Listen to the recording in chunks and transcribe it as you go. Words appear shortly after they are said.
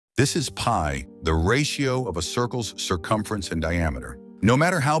This is pi, the ratio of a circle's circumference and diameter. No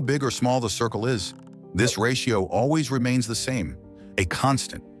matter how big or small the circle is, this ratio always remains the same, a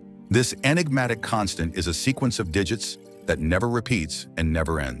constant. This enigmatic constant is a sequence of digits that never repeats and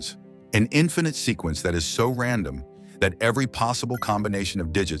never ends. An infinite sequence that is so random that every possible combination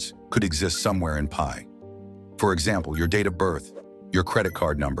of digits could exist somewhere in pi. For example, your date of birth, your credit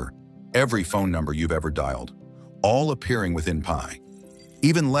card number, every phone number you've ever dialed, all appearing within pi.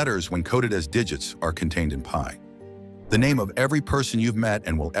 Even letters, when coded as digits, are contained in pi. The name of every person you've met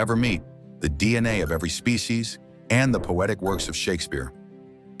and will ever meet, the DNA of every species, and the poetic works of Shakespeare.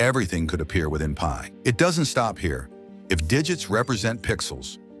 Everything could appear within pi. It doesn't stop here. If digits represent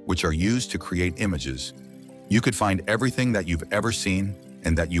pixels, which are used to create images, you could find everything that you've ever seen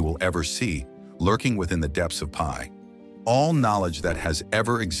and that you will ever see lurking within the depths of pi. All knowledge that has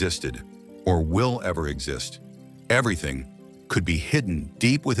ever existed or will ever exist, everything could be hidden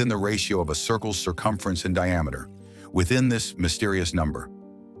deep within the ratio of a circle's circumference and diameter, within this mysterious number.